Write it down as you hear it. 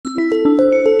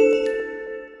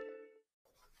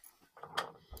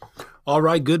All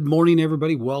right, good morning,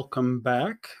 everybody. Welcome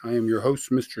back. I am your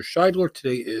host, Mr. Scheidler.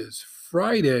 Today is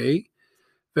Friday,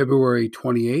 February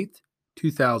 28th,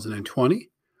 2020.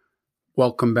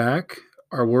 Welcome back.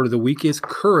 Our word of the week is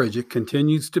courage. It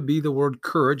continues to be the word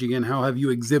courage. Again, how have you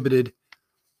exhibited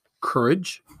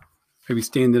courage? Maybe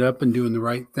standing up and doing the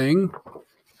right thing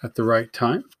at the right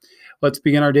time. Let's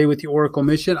begin our day with the Oracle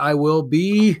mission. I will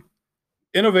be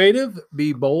innovative,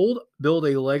 be bold, build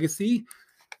a legacy.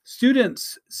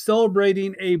 Students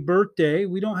celebrating a birthday.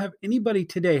 We don't have anybody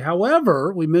today.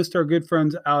 However, we missed our good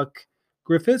friends Alec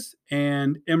Griffiths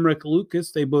and Emmerich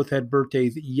Lucas. They both had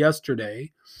birthdays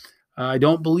yesterday. I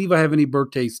don't believe I have any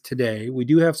birthdays today. We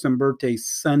do have some birthdays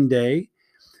Sunday.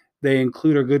 They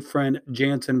include our good friend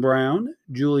Jansen Brown,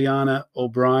 Juliana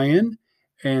O'Brien,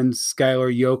 and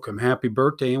Skylar Yoakum. Happy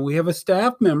birthday. And we have a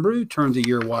staff member who turns a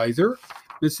year wiser,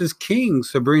 Mrs. King,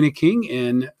 Sabrina King,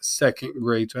 in second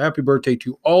grade. So happy birthday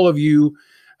to all of you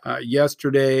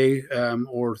yesterday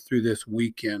or through this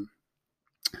weekend.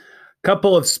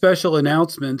 Couple of special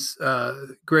announcements.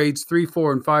 Grades 3,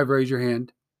 4, and 5, raise your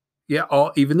hand. Yeah,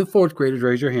 even the fourth graders,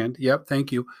 raise your hand. Yep,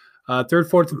 thank you. Third,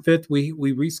 fourth, and fifth, we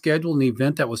rescheduled an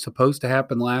event that was supposed to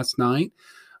happen last night.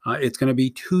 It's going to be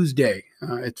Tuesday.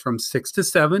 It's from 6 to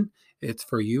 7. It's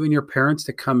for you and your parents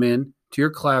to come in to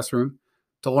your classroom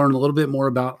to learn a little bit more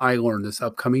about iLearn, this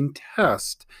upcoming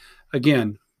test.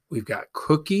 Again, we've got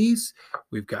cookies,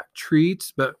 we've got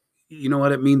treats, but you know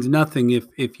what? It means nothing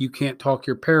if you can't talk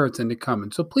your parents into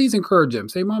coming. So please encourage them.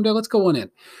 Say, Mom, Dad, let's go on in.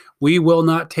 We will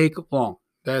not take long.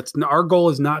 Our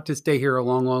goal is not to stay here a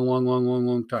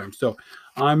long time. So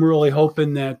I'm really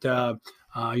hoping that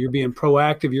you're being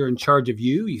proactive. You're in charge of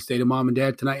you. You say to Mom and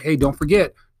Dad tonight, hey, don't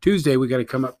forget, Tuesday, we got to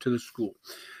come up to the school.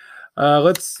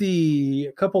 Let's see,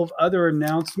 a couple of other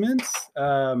announcements.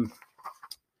 The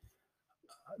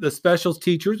specials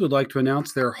teachers would like to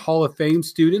announce their Hall of Fame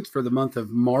students for the month of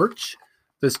March.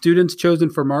 The students chosen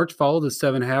for March follow the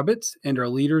 7 habits and are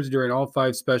leaders during all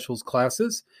 5 specials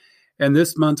classes. And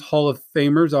this month's Hall of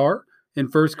Famers are, in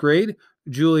first grade,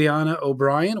 Juliana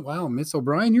O'Brien. Wow, Miss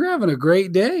O'Brien, you're having a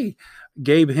great day.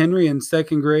 Gabe Henry in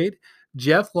second grade.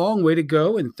 Jeff Long, way to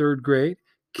go, in third grade.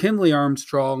 Kinley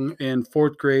Armstrong in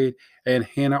fourth grade, and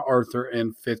Hannah Arthur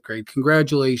in fifth grade.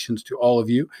 Congratulations to all of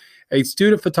you. A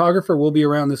student photographer will be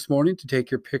around this morning to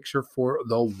take your picture for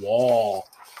the wall.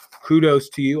 Kudos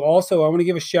to you. Also, I want to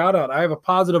give a shout out. I have a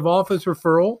positive office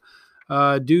referral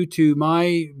due to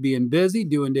my being busy,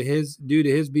 due to his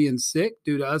being sick,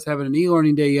 due to us having an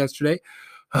e-learning day yesterday.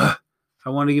 I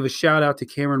want to give a shout out to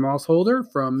Cameron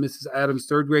Mossholder from Mrs. Adams'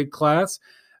 third grade class.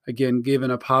 Again,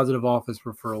 given a positive office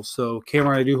referral. So,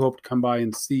 Cameron, I do hope to come by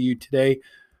and see you today.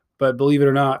 But believe it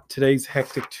or not, today's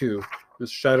hectic too. Mr.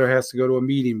 Scheider has to go to a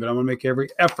meeting, but I'm going to make every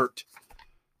effort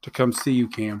to come see you,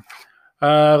 Cam.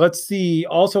 Let's see.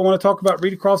 Also, want to talk about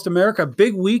Read Across America.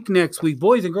 Big week next week.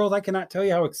 Boys and girls, I cannot tell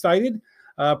you how excited.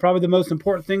 Probably the most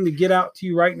important thing to get out to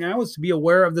you right now is to be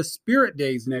aware of the Spirit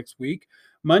Days next week.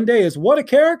 Monday is What a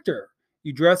Character.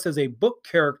 You dress as a book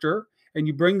character and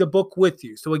you bring the book with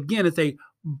you. So again, it's a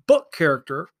book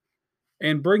character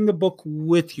and bring the book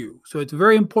with you. So it's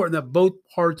very important that both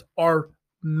parts are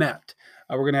met.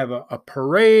 We're going to have a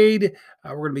parade.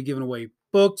 We're going to be giving away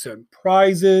books and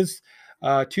prizes.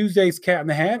 Tuesday's Cat in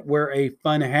the Hat, wear a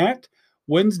fun hat.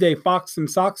 Wednesday, Fox and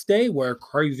Socks Day, wear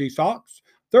crazy socks.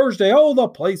 Thursday, all the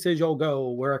places you'll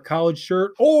go, wear a college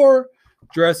shirt or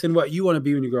dress in what you want to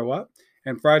be when you grow up.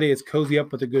 And Friday is Cozy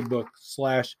Up with a Good Book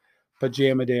 /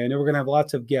 Pajama Day. I know we're going to have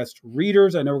lots of guest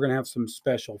readers. I know we're going to have some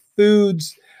special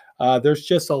foods. There's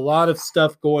just a lot of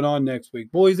stuff going on next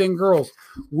week. Boys and girls,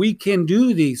 we can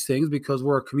do these things because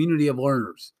we're a community of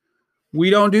learners.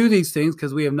 We don't do these things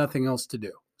because we have nothing else to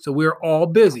do. So we're all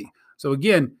busy. So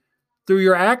again, through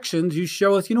your actions, you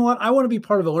show us, you know what? I want to be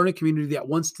part of a learning community that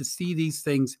wants to see these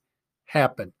things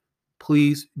happen.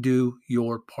 Please do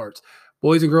your parts.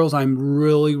 Boys and girls, I'm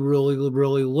really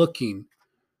looking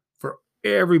for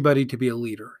everybody to be a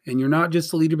leader. And you're not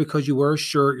just a leader because you wear a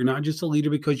shirt. You're not just a leader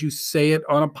because you say it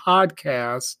on a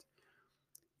podcast.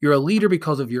 You're a leader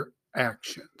because of your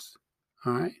actions.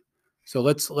 All right. So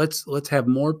let's have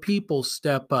more people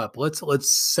step up.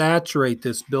 Let's saturate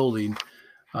this building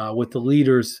with the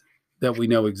leaders that we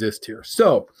know exist here.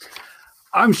 So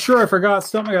I'm sure I forgot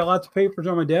something. I got lots of papers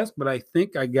on my desk, but I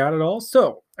think I got it all.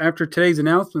 So after today's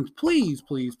announcements, please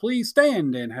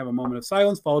stand and have a moment of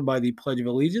silence, followed by the Pledge of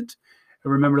Allegiance.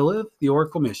 And remember to live the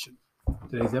Oracle mission.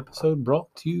 Today's episode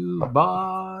brought to you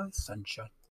by Sunshine.